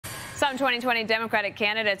Some 2020 Democratic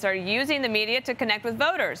candidates are using the media to connect with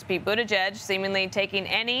voters. Pete Buttigieg seemingly taking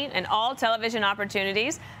any and all television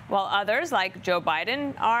opportunities, while others, like Joe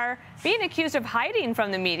Biden, are being accused of hiding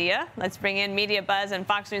from the media. Let's bring in Media Buzz and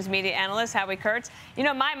Fox News media analyst Howard Kurtz. You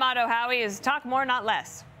know, my motto, Howie, is talk more, not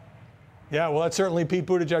less. Yeah, well, that's certainly Pete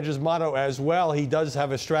Buttigieg's motto as well. He does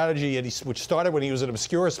have a strategy, which started when he was an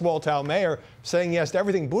obscure small-town mayor, saying yes to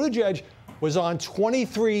everything. Buttigieg was on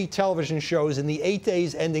 23 television shows in the 8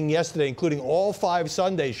 days ending yesterday, including all 5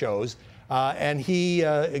 Sunday shows. And he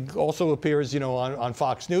also appears, on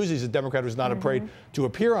Fox News. He's a Democrat who's not afraid to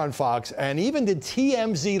appear on Fox, and even did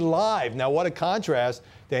TMZ Live. Now, what a contrast,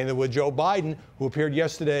 Dana, with Joe Biden, who appeared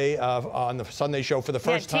yesterday on the Sunday show for the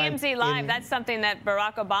first time. TMZ Live, that's something that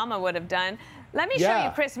Barack Obama would have done. Let me show you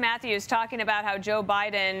Chris Matthews talking about how Joe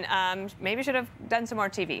Biden maybe should have done some more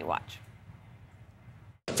TV. Watch.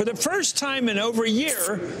 For the first time in over a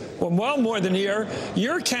year, well, more than a year,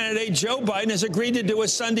 your candidate, Joe Biden, has agreed to do a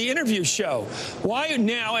Sunday interview show. Why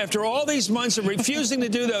now, after all these months of refusing to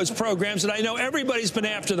do those programs, and I know everybody's been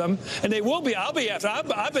after them, and they will be, I'll be after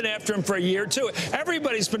them. I've been after them for a year, too.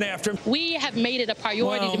 Everybody's been after them. We have made it a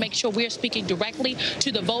priority to make sure we're speaking directly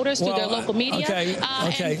to the voters through their local media.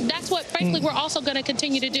 And that's what, frankly, we're also going to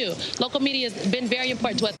continue to do. Local media has been very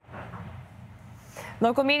important to us.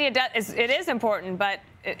 Local media, it is important, but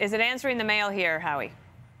is it answering the mail here, Howie?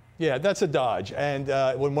 Yeah, that's a dodge. And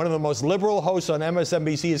when one of the most liberal hosts on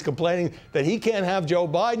MSNBC is complaining that he can't have Joe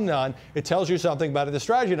Biden on, it tells you something about the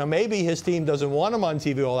strategy. Now, maybe his team doesn't want him on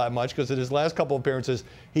TV all that much because in his last couple of appearances,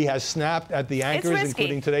 he has snapped at the anchors,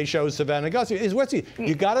 including today's show's Savannah Gussie. It's risky.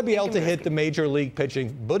 You got to be able to hit the major league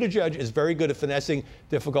pitching. Buttigieg is very good at finessing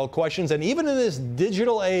difficult questions. And even in this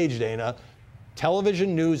digital age, Dana,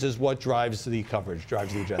 television news is what drives the coverage,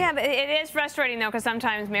 drives the agenda. Yeah, but it is frustrating, though, because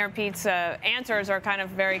sometimes Mayor Pete's answers are kind of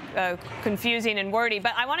very confusing and wordy.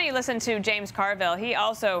 But I want you to listen to James Carville. He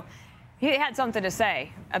had something to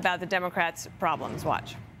say about the Democrats' problems.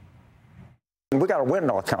 Watch. We got to win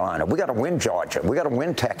North Carolina. We got to win Georgia. We got to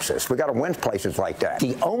win Texas. We got to win places like that.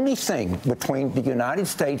 The only thing between the United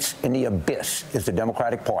States and the abyss is the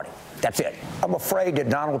Democratic Party. That's it. I'm afraid that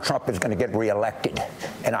Donald Trump is going to get reelected,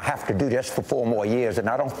 and I have to do this for 4 more years, and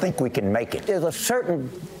I don't think we can make it. There's a certain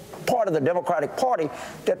part of the Democratic Party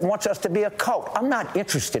that wants us to be a cult. I'm not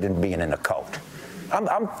interested in being in a cult.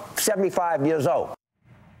 I'm 75 years old.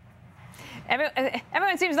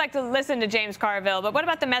 Everyone seems like to listen to James Carville, but what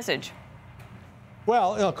about the message?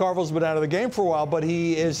 Well, Carville's been out of the game for a while, but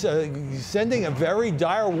he is sending a very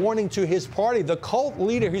dire warning to his party. The cult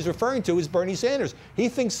leader he's referring to is Bernie Sanders. He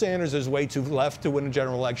thinks Sanders is way too left to win a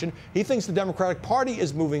general election. He thinks the Democratic Party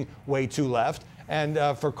is moving way too left. And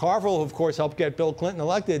for Carville, who, of course, helped get Bill Clinton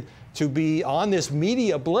elected, to be on this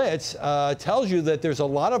media blitz tells you that there's a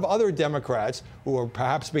lot of other Democrats who are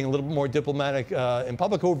perhaps being a little bit more diplomatic in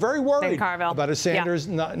public who are very worried about a Sanders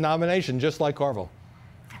nomination, just like Carville.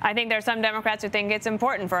 I think there's some Democrats who think it's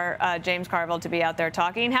important for James Carville to be out there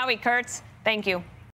talking. Howie Kurtz, thank you.